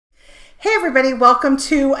Hey everybody, welcome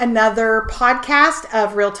to another podcast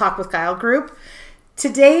of Real Talk with Kyle Group.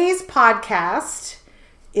 Today's podcast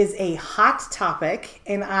is a hot topic,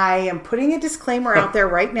 and I am putting a disclaimer out there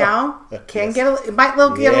right now. It might get a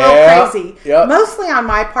little crazy, mostly on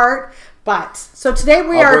my part. But so today I'll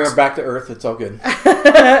bring her back to earth. It's all good.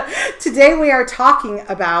 Today we are talking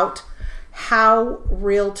about how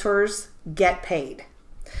realtors get paid.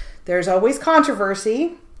 There's always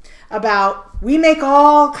controversy about we make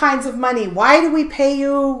all kinds of money. Why do we pay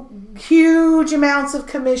you huge amounts of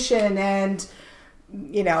commission? And,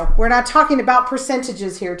 you know, we're not talking about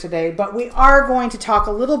percentages here today, but we are going to talk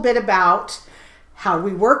a little bit about how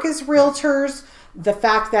we work as realtors, the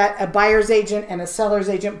fact that a buyer's agent and a seller's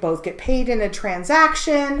agent both get paid in a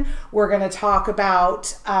transaction. We're going to talk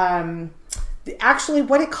about actually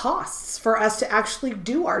what it costs for us to actually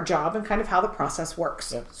do our job and kind of how the process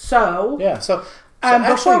works. Yep. So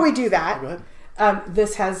actually, before we do that,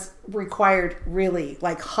 this has required really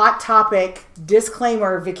like hot topic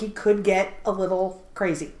disclaimer. Vicky could get a little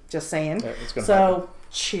crazy, just saying. Yeah, so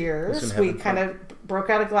cheers. We kind of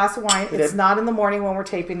broke out a glass of wine. It's not in the morning when we're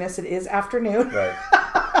taping this. It is afternoon. Right.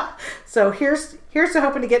 So here's to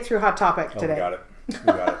hoping to get through hot topic today. We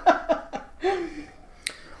got it.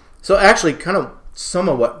 So actually, kind of some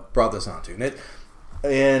of what brought this onto it,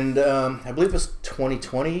 and I believe it was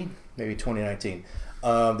 2020, maybe 2019.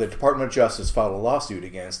 The Department of Justice filed a lawsuit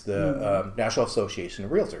against the National Association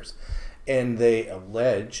of Realtors, and they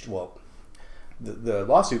alleged, the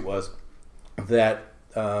lawsuit was that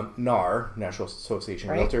NAR, National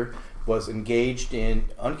Association of Realtor, was engaged in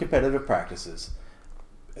uncompetitive practices,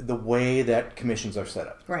 the way that commissions are set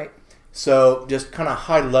up. Right. So just kind of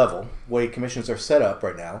high level way commissions are set up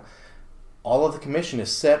right now, all of the commission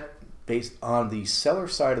is set based on the seller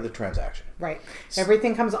side of the transaction. Right.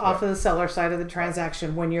 Everything comes off of the seller side of the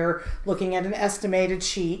transaction. When you're looking at an estimated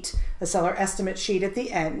sheet, a seller estimate sheet at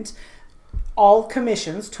the end, all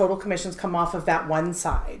commissions, total commissions, come off of that one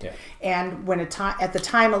side. Yeah. And when at the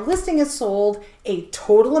time a listing is sold, a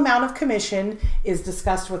total amount of commission is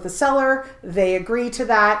discussed with the seller. They agree to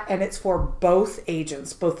that, and it's for both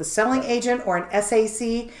agents, both the selling agent or an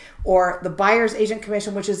SAC or the buyer's agent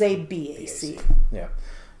commission, which is a BAC. Yeah.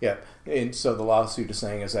 Yeah. And so the lawsuit is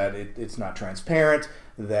saying is that it's not transparent,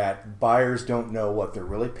 that buyers don't know what they're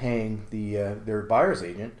really paying their buyer's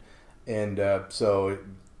agent, and so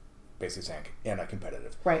basically saying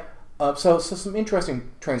anti-competitive. Right. So some interesting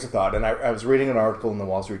trains of thought, and I was reading an article in the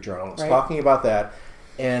Wall Street Journal. It was talking about that,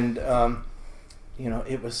 and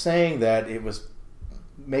it was saying that it was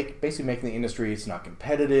basically making the industry, it's not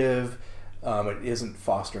competitive, it isn't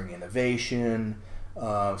fostering innovation,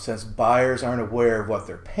 since buyers aren't aware of what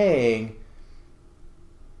they're paying.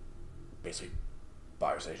 Basically,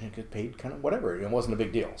 buyer's agent gets paid kind of whatever. It wasn't a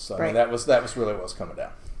big deal. So I mean, that was really what was coming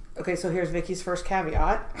down. Okay, so here's Vicky's first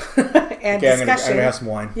caveat and discussion. I'm gonna have some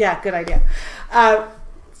wine. Yeah, good idea.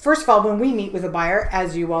 First of all, when we meet with a buyer,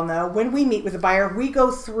 as you all know, when we meet with a buyer, we go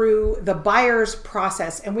through the buyer's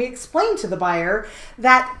process and we explain to the buyer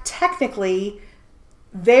that technically,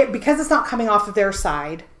 because it's not coming off of their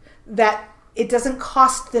side, that it doesn't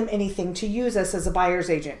cost them anything to use us as a buyer's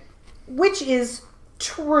agent, which is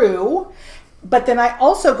true. But then I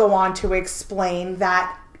also go on to explain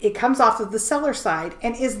that it comes off of the seller side.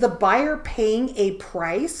 And is the buyer paying a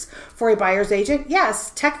price for a buyer's agent?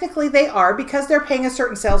 Yes, technically they are, because they're paying a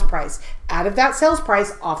certain sales price. Out of that sales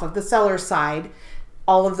price, off of the seller side,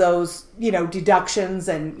 all of those, deductions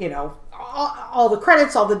and, all the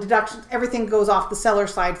credits, all the deductions, everything goes off the seller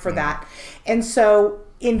side for that. And so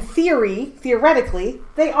in theoretically,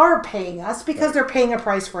 they are paying us because they're paying a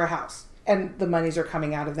price for a house. And the monies are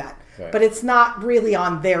coming out of that. Right. But it's not really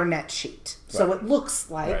on their net sheet. So it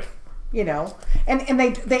looks like, and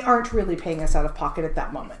they aren't really paying us out of pocket at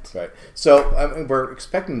that moment. Right. So we're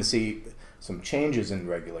expecting to see some changes in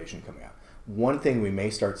regulation coming out. One thing we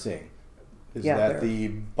may start seeing is that the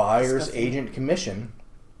buyer's agent commission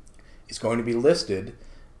is going to be listed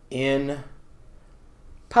in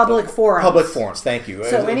public forums. Public forums, thank you.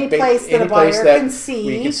 So any place that a buyer can see.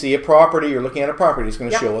 We can see a property, you're looking at a property, it's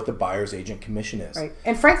going to show what the buyer's agent commission is. Right.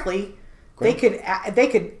 And frankly, they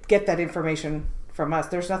could get that information from us.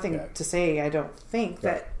 There's nothing to say, I don't think,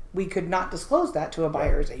 that we could not disclose that to a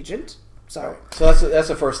buyer's agent. So that's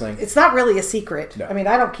the first thing. It's not really a secret. No. I mean,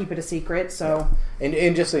 I don't keep it a secret. So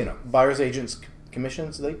and just so you know, buyer's agents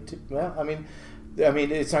commissions, it's not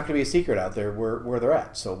going to be a secret out there where they're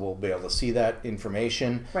at. So we'll be able to see that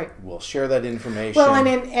information. Right. We'll share that information. Well,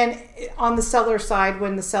 and on the seller side,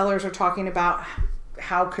 when the sellers are talking about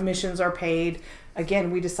how commissions are paid,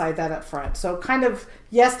 Again, we decide that up front. So kind of,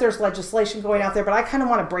 yes, there's legislation going out there, but I kind of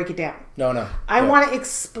want to break it down. No. I want to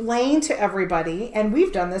explain to everybody, and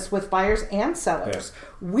we've done this with buyers and sellers.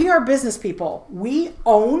 Yeah. We are business people. We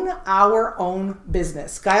own our own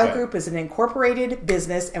business. Guile Group is an incorporated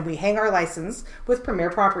business, and we hang our license with Premier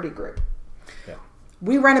Property Group. Yeah.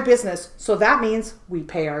 We run a business, so that means we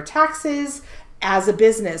pay our taxes as a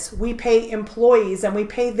business. We pay employees, and we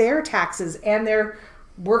pay their taxes and their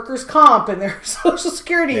workers' comp and their Social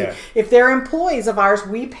Security. Yeah. If they're employees of ours,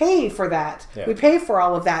 we pay for that. Yeah. We pay for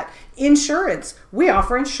all of that. Insurance. We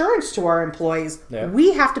offer insurance to our employees. Yeah.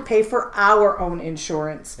 We have to pay for our own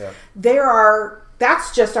insurance. Yeah.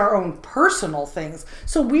 That's just our own personal things.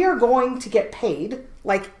 So we are going to get paid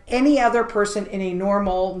like any other person in a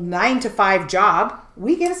normal 9-to-5 job.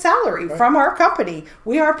 We get a salary from our company.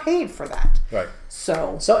 We are paid for that. Right.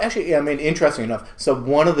 So actually, I mean, interesting enough. So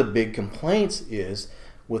one of the big complaints is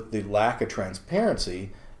with the lack of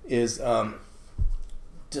transparency is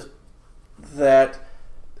just that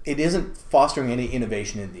it isn't fostering any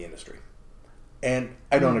innovation in the industry. And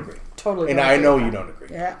I don't agree. Totally. And I know you don't agree.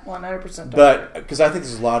 Yeah, 100%. But because I think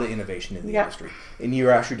there's a lot of innovation in the industry. And you're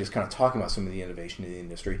actually just kind of talking about some of the innovation in the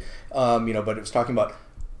industry. But it was talking about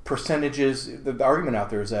percentages. The argument out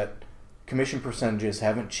there is that commission percentages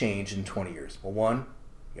haven't changed in 20 years. Well, one,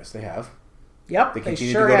 yes, they have. Yep, they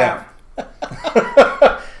continue to go down.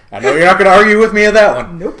 I know you're not going to argue with me on that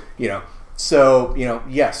one. Nope. So,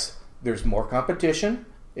 yes, there's more competition,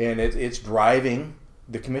 and it's driving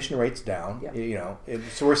the commission rates down. Yep.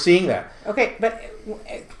 So we're seeing that. Okay, but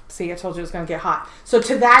see, I told you it was going to get hot. So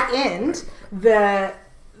to that end,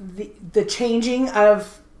 the changing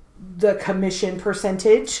of the commission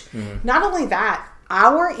percentage, not only that,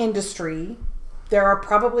 our industry, there are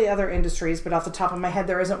probably other industries, but off the top of my head,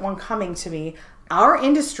 there isn't one coming to me. Our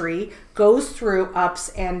industry goes through ups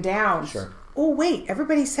and downs. Sure. Oh, wait,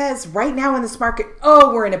 everybody says right now in this market,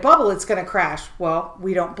 we're in a bubble, it's going to crash. Well,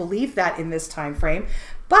 we don't believe that in this time frame.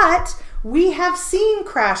 But we have seen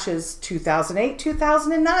crashes 2008,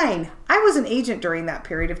 2009. I was an agent during that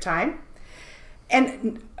period of time.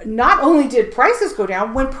 And not only did prices go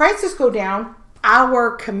down, when prices go down,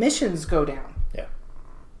 our commissions go down. Yeah.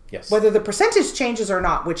 Yes. Whether the percentage changes or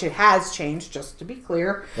not, which it has changed, just to be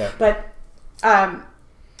clear. Yeah. But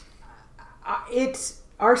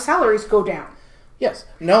our salaries go down. Yes.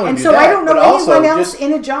 No, and so I don't know anyone else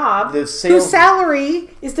in a job whose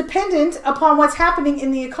salary is dependent upon what's happening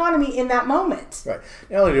in the economy in that moment. Right.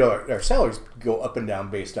 Not only do our salaries go up and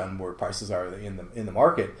down based on where prices are in the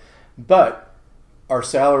market, but our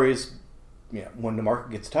salaries, when the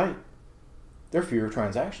market gets tight, there are fewer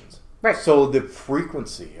transactions. Right. So the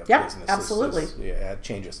frequency of business absolutely.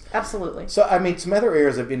 Changes. Absolutely. So I mean, some other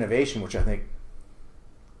areas of innovation, which I think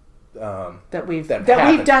that we've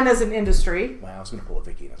done as an industry. Well, I was going to pull a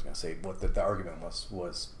Vicky and I was going to say what the argument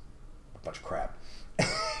was a bunch of crap.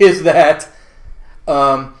 Is that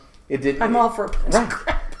it didn't? I'm all for a bunch of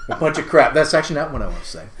crap. A bunch of crap. That's actually not what I want to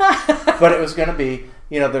say. But it was going to be,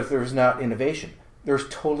 there's not innovation. There's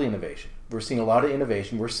totally innovation. We're seeing a lot of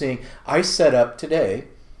innovation. I set up today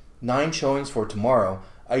 9 showings for tomorrow.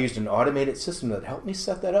 I used an automated system that helped me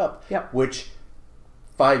set that up. Yep. Which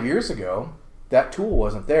 5 years ago, that tool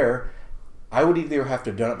wasn't there. I would either have to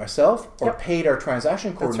have done it myself or paid our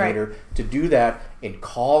transaction coordinator to do that and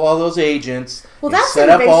call all those agents and set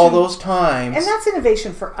up all those times. And that's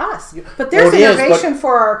innovation for us. But there's innovation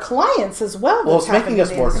for our clients as well. Well, it's making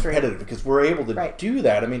us more competitive because we're able to do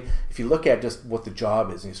that. I mean, if you look at just what the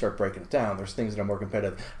job is and you start breaking it down, there's things that are more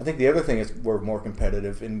competitive. I think the other thing is we're more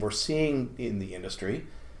competitive, and we're seeing in the industry,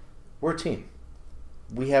 we're a team.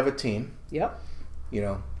 We have a team. Yep.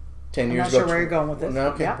 10 years ago. I'm not sure where you're going with this.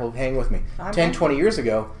 Okay, well, hang with me. 10, 20 years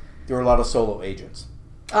ago, there were a lot of solo agents.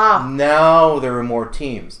 Ah. Now there are more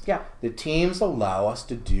teams. Yeah. The teams allow us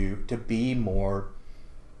to be more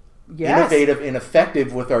innovative and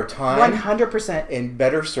effective with our time. 100%. And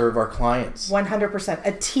better serve our clients. 100%.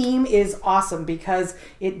 A team is awesome because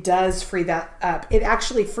it does free that up. It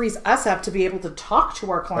actually frees us up to be able to talk to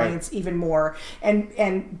our clients even more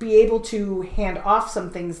and be able to hand off some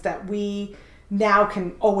things that we now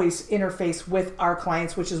can always interface with our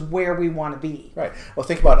clients, which is where we want to be. Right. Well,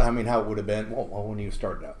 think about how it would have been when you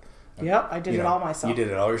started out. Yep, I did it all myself. You did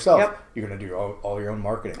it all yourself. Yep. You're going to do all your own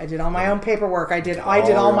marketing. I did all my own paperwork. I did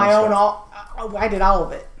all my own. I did all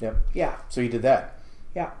of it. Yep. Yeah. So you did that.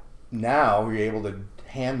 Yeah. Now you're able to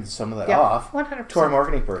hand some of that off 100%. to our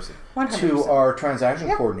marketing person, 100%. to our transaction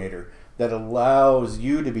coordinator, that allows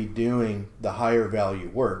you to be doing the higher value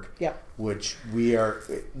work. Yep. Which we are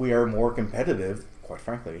more competitive, quite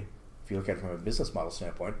frankly, if you look at it from a business model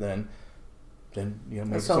standpoint, than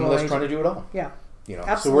maybe someone that's trying to do it all. Yeah. So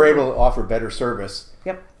Absolutely. we're able to offer better service.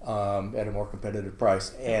 Yep. At a more competitive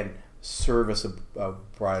price and service a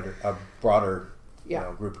broader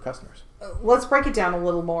group of customers. Let's break it down a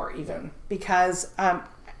little more even because, and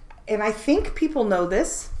I think people know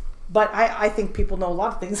this, but I think people know a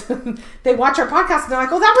lot of things. They watch our podcast and they're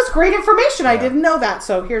like, oh, that was great information. I didn't know that.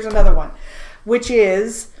 So here's another one, which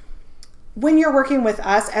is when you're working with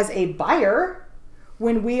us as a buyer,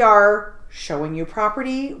 when we are showing you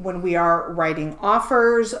property, when we are writing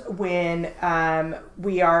offers, when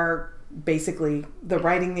we are basically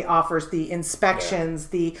writing the offers, the inspections,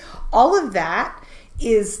 all of that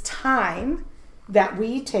is time that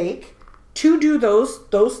we take to do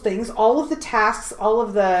those things, all of the tasks, all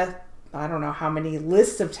of the, I don't know how many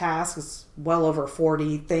lists of tasks, well over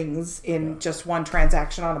 40 things in just one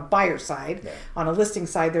transaction on a buyer side. Yeah. On a listing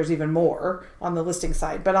side, there's even more on the listing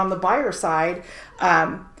side. But on the buyer side,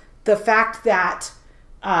 the fact that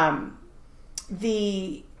all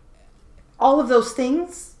of those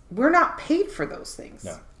things, we're not paid for those things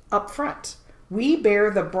up front. We bear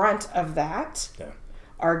the brunt of that. Yeah.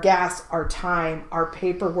 Our gas, our time, our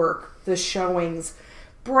paperwork, the showings.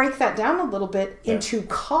 Break that down a little bit into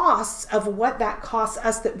costs of what that costs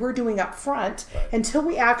us that we're doing up front until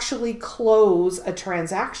we actually close a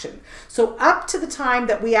transaction. So up to the time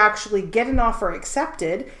that we actually get an offer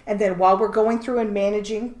accepted, and then while we're going through and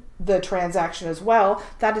managing the transaction as well,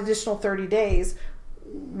 that additional 30 days,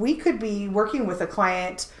 we could be working with a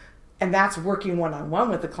client, and that's working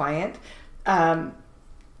one-on-one with the client,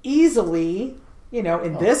 easily,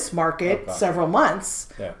 in this market, several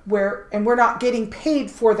months, we're not getting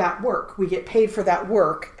paid for that work. We get paid for that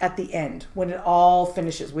work at the end when it all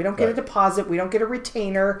finishes. We don't get a deposit. We don't get a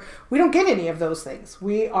retainer. We don't get any of those things.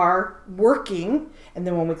 We are working, and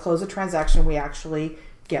then when we close a transaction, we actually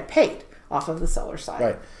get paid off of the seller side.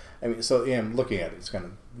 Right. I mean, so I'm looking at it. It's kind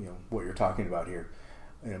of what you're talking about here,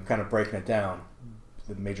 and I'm kind of breaking it down.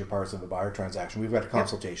 The major parts of a buyer transaction. We've got a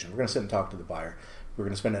consultation. We're going to sit and talk to the buyer. We're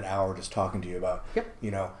going to spend an hour just talking to you about,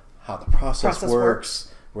 how the process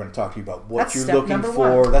works. We're going to talk to you about what you're looking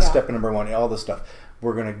for. That's step number one. All this stuff.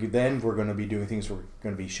 We're going to be doing things. We're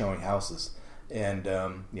going to be showing houses, and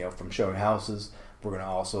from showing houses, we're going to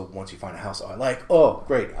also, once you find a house I like, oh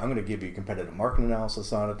great, I'm going to give you a competitive market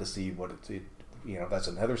analysis on it to see what it that's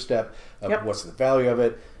another step of what's the value of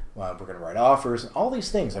it. We're going to write offers, all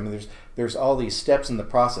these things. I mean, there's all these steps in the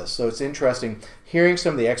process. So it's interesting hearing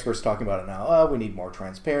some of the experts talking about it now. Oh, we need more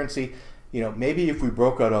transparency. Maybe if we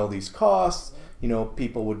broke out all these costs,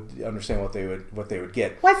 people would understand what they would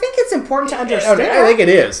get. Well, I think it's important to understand. I think it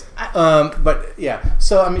is. But yeah.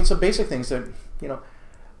 So so basic things that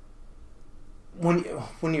when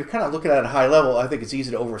you're kind of looking at a high level, I think it's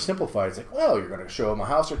easy to oversimplify. It's like, well, you're going to show them a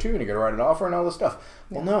house or two, and you're going to write an offer and all this stuff.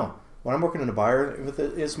 Yeah. Well, no. When I'm working in a buyer with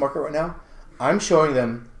this market right now, I'm showing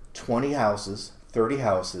them 20 houses, 30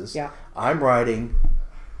 houses. Yeah. I'm writing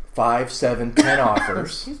 5, 7, 10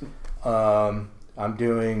 offers. Excuse me. I'm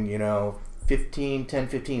doing, 10, 15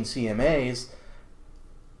 CMAs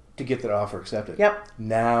to get that offer accepted. Yep.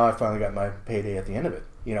 Now I finally got my payday at the end of it.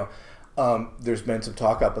 There's been some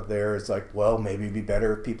talk up there. It's like, well, maybe it'd be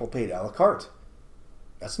better if people paid a la carte.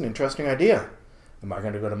 That's an interesting idea. Am I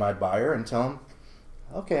going to go to my buyer and tell him,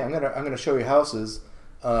 okay, I'm gonna show you houses.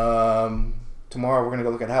 Tomorrow we're gonna go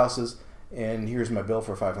look at houses, and here's my bill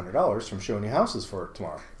for $500 from showing you houses for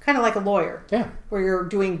tomorrow. Kind of like a lawyer, where you're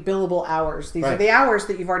doing billable hours. These are the hours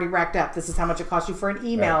that you've already racked up. This is how much it costs you for an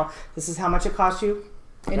email. Right. This is how much it costs you.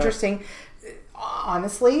 Interesting. Right.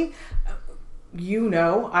 Honestly,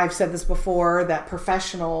 I've said this before that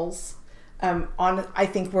professionals. I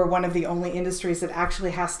think we're one of the only industries that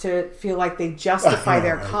actually has to feel like they justify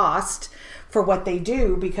their cost for what they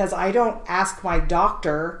do, because I don't ask my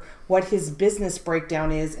doctor what his business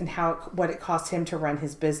breakdown is and what it costs him to run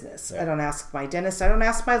his business. Yeah. I don't ask my dentist. I don't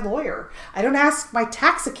ask my lawyer. I don't ask my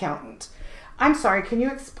tax accountant. I'm sorry, can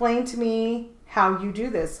you explain to me how you do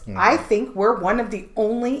this? Mm-hmm. I think we're one of the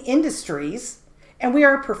only industries, and we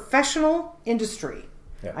are a professional industry.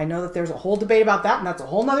 Yeah. I know that there's a whole debate about that, and that's a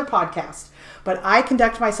whole nother podcast. But I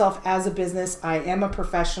conduct myself as a business. I am a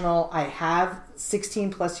professional. I have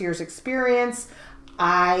 16 plus years experience.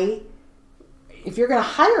 If you're going to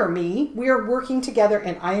hire me, we are working together,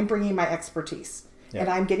 and I am bringing my expertise. Yeah. And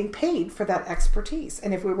I'm getting paid for that expertise.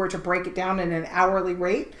 And if we were to break it down in an hourly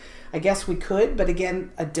rate, I guess we could. But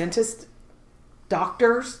again, a dentist,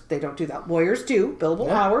 doctors, they don't do that. Lawyers do, billable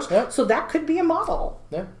hours. Yeah. So that could be a model.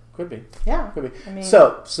 Yeah. Could be. Yeah. Could be.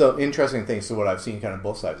 So interesting things. So what I've seen kind of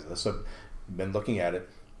both sides of this. So I've been looking at it.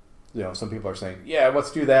 Some people are saying, yeah,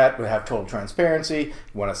 let's do that. We have total transparency.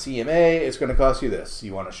 You want a CMA, it's going to cost you this.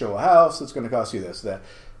 You want to show a house, it's going to cost you this. That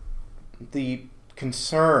the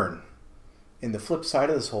concern, and the flip side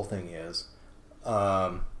of this whole thing is,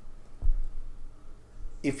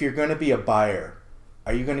 if you're going to be a buyer,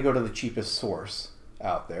 are you going to go to the cheapest source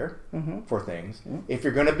out there for things? If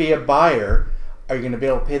you're going to be a buyer, are you going to be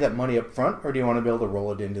able to pay that money up front, or do you want to be able to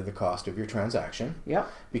roll it into the cost of your transaction?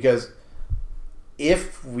 Yep. Because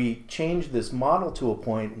if we change this model to a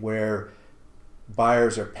point where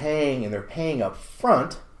buyers are paying and they're paying up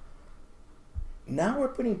front, now we're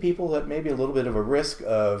putting people at maybe a little bit of a risk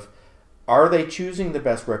of, are they choosing the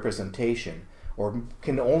best representation, or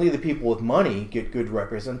can only the people with money get good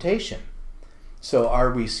representation? So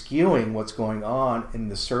are we skewing what's going on in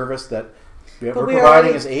the service that we're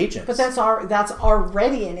providing as agents? But that's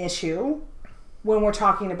already an issue when we're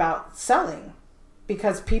talking about selling,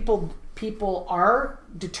 because people are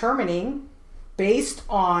determining based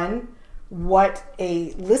on what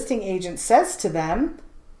a listing agent says to them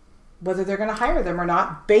whether they're going to hire them or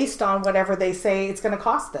not, based on whatever they say it's going to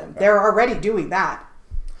cost them. Right. They're already doing that.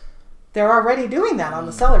 They're already doing that on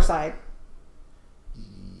the seller side.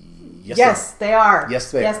 Yes, they are. Yes,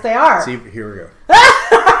 they are. See, here we go.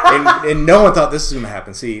 and no one thought this was going to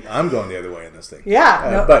happen. See, I'm going the other way in this thing.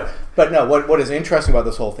 Yeah. But no, what is interesting about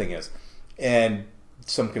this whole thing is, and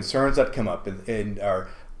some concerns that come up and are,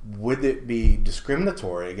 would it be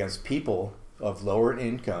discriminatory against people of lower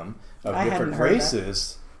income, of different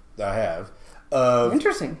races? I have.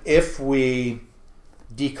 Interesting. If we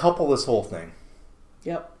decouple this whole thing.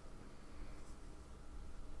 Yep.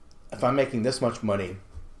 If I'm making this much money,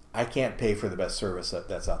 I can't pay for the best service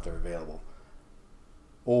that's out there available.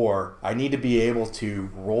 Or I need to be able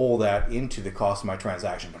to roll that into the cost of my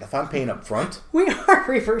transaction. But if I'm paying up front... We are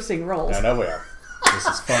reversing roles. I know we are. This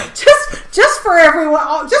is fun. just for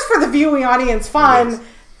everyone, just for the viewing audience fun,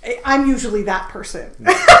 I'm usually that person.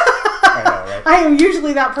 I know, right? I am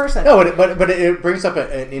usually that person. No, but it brings up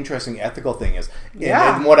an interesting ethical thing.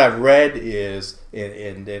 And what I've read is,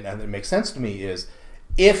 and it makes sense to me, is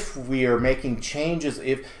if we are making changes,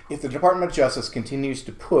 if the Department of Justice continues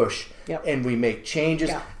to push and we make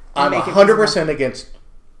changes, I'm 100% against,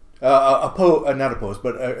 not opposed,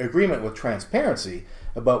 but agreement with transparency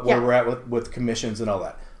about where we're at with commissions and all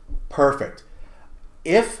that. Perfect.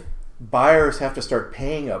 If buyers have to start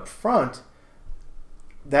paying up front,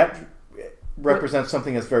 that represents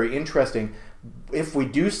something that's very interesting. If we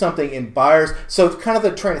do something in buyers, so kind of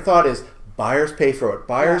the train of thought is buyers pay for what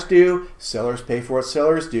buyers do, sellers pay for what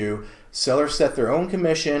sellers do, sellers set their own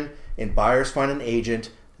commission, and buyers find an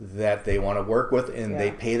agent that they want to work with, and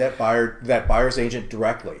they pay that buyer's agent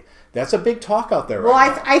directly. That's a big talk out there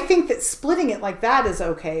right now. I think that splitting it like that is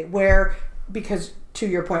okay, because to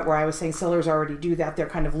your point where I was saying sellers already do that, they're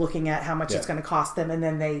kind of looking at how much it's going to cost them, and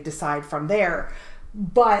then they decide from there.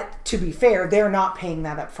 But to be fair, they're not paying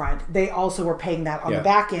that up front. They also are paying that on the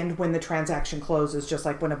back end when the transaction closes, just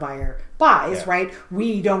like when a buyer buys, right?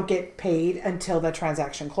 We don't get paid until the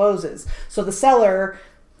transaction closes. So the seller,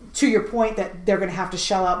 to your point that they're going to have to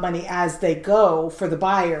shell out money as they go for the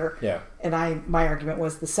buyer. Yeah. And my argument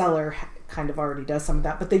was the seller kind of already does some of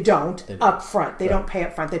that, but they don't up front. They don't pay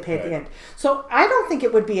up front. They pay at the end. So I don't think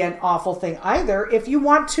it would be an awful thing either if you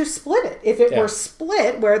want to split it. If it were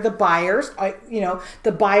split where the buyers,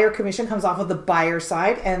 the buyer commission comes off of the buyer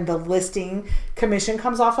side and the listing commission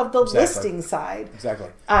comes off of the listing side. Exactly.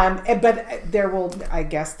 But I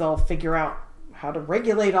guess they'll figure out how to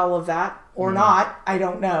regulate all of that or not. I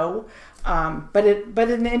don't know. But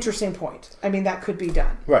an interesting point. I mean, that could be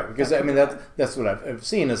done. Right. Because that's what I've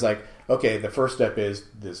seen is like, okay, the first step is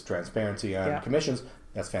this transparency on commissions.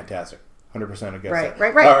 That's fantastic. 100% against that.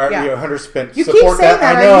 Right. 100% you support keep saying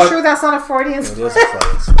that. Are you sure that's not a Freudian slip?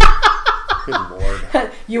 It is Freudian. Good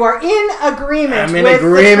Lord. You are in agreement with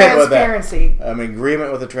the transparency. I'm in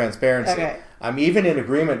agreement with the transparency. Okay. I'm even in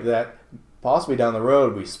agreement that possibly down the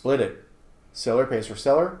road we split it. Seller pays for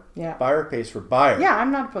seller, buyer pays for buyer. Yeah,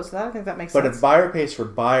 I'm not opposed to that. I think that makes sense. But if buyer pays for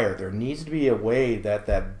buyer, there needs to be a way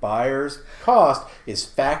that buyer's cost is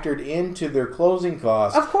factored into their closing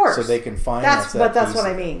costs. Of course. So they can finance that. But that's what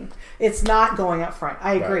I mean. It's not going up front.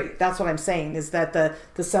 I agree. Right. That's what I'm saying, is that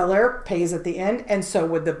the seller pays at the end, and so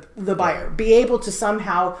would the buyer. Be able to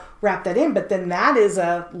somehow wrap that in, but then that is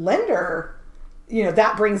a lender.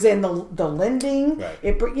 That brings in the lending.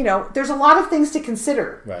 Right. There's a lot of things to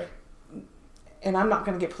consider. Right. And I'm not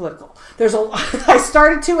going to get political. I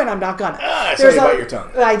started to, and I'm not gonna. I saw you bite your tongue.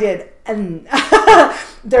 I did. And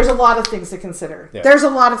there's a lot of things to consider. Yeah. There's a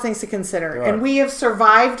lot of things to consider, and we have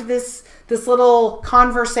survived this little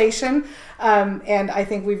conversation, and I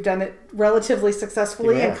think we've done it relatively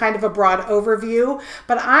successfully and kind of a broad overview.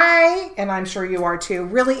 But and I'm sure you are too,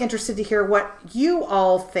 really interested to hear what you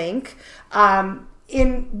all think.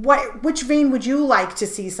 which vein would you like to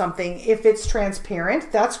see something? If it's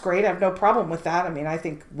transparent, that's great. I have no problem with that. I mean, I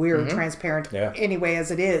think we're transparent anyway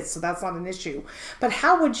as it is, so that's not an issue. But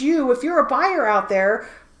how would you, if you're a buyer out there,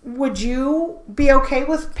 would you be okay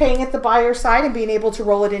with paying at the buyer side and being able to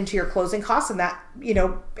roll it into your closing costs and that,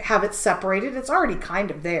 have it separated? It's already kind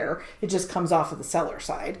of there. It just comes off of the seller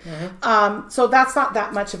side. So that's not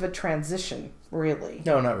that much of a transition, really.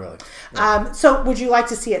 No, not really. No. So would you like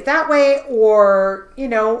to see it that way, or,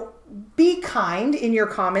 be kind in your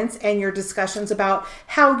comments and your discussions about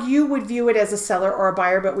how you would view it as a seller or a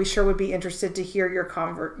buyer, but we sure would be interested to hear your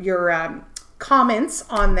comments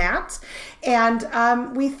on that.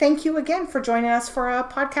 And we thank you again for joining us for a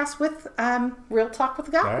podcast with Real Talk with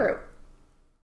the Gal Group.